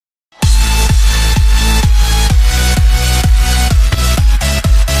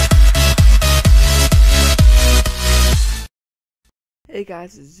Hey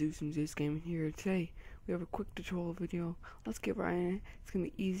guys, it's Zeus from Zeus Gaming here. Today we have a quick tutorial video. Let's get right in it. It's gonna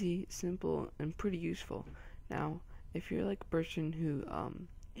be easy, simple, and pretty useful. Now, if you're like a person who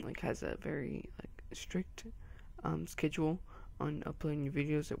has a very strict schedule on uploading your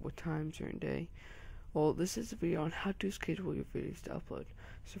videos at what time during the day, well, this is a video on how to schedule your videos to upload.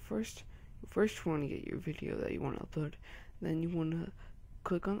 So first you want to get your video that you want to upload. Then you want to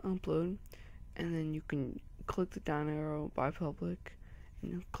click on upload, and then you can click the down arrow by public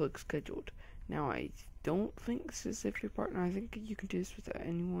and click scheduled. Now I don't think this is if your partner. I think you can do this with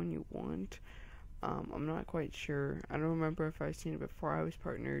anyone you want. I'm not quite sure. I don't remember if I've seen it before I was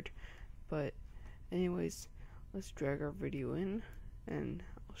partnered, but anyways, let's drag our video in and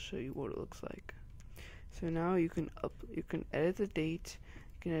I'll show you what it looks like. So now you can edit the date,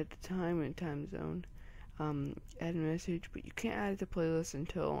 you can edit the time and time zone, add a message, but you can't add it to playlist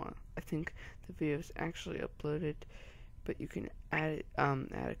until I think the video is actually uploaded. But you can add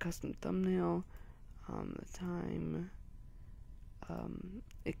a custom thumbnail, the time.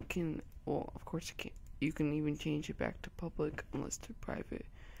 It can, well, of course it can. You can even change it back to public unless to private.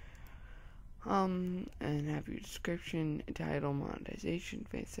 And have your description, title, monetization,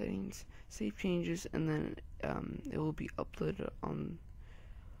 advanced settings, save changes, and then it will be uploaded on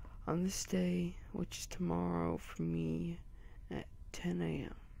this day, which is tomorrow for me at 10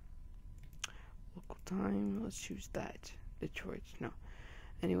 a.m. local time. Let's choose that. Detroit. No.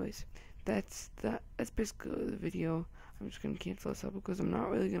 Anyways, that's basically the video. I'm just gonna cancel this out because I'm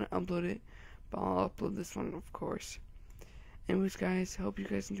not really gonna upload it, but I'll upload this one, of course. Anyways, guys, hope you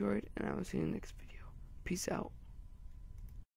guys enjoyed, and I will see you in the next video. Peace out.